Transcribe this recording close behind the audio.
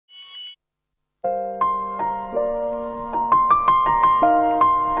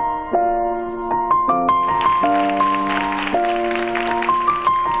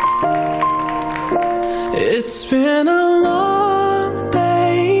It's been a long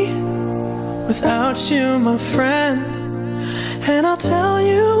day without you, my friend, and I'll tell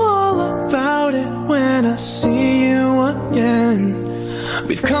you all about it when I see you again.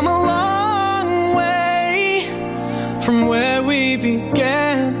 We've come a long way from where we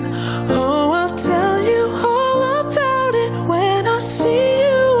began. Oh, I'll tell you all about it when I see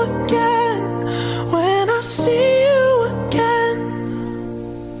you again. When I see you again.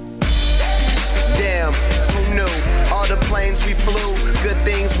 Damn, who knew? All the planes we flew, good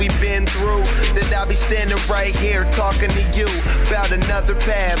things we've been through. That I'll be standing right here talking to you about another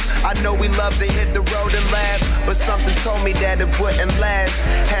path. I know we love to hit the road and laugh, but something told me that it wouldn't last.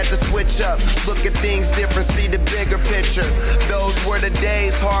 Had to switch up, look at things different, see the bigger picture. Those were the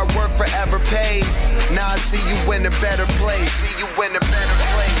days, hard work forever pays. Now I see you in a better place. See you in a better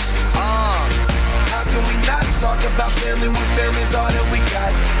place. How can we not talk about family when family's all that we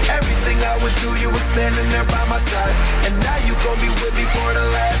got? Everything I would do, you were standing there by my side, and now you gon' be with me for the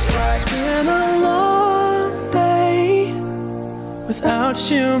last ride. It's been a long day without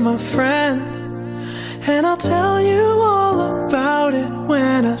you, my friend, and I'll tell you all about it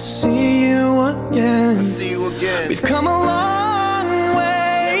when I see you again. I see you again. We've come a long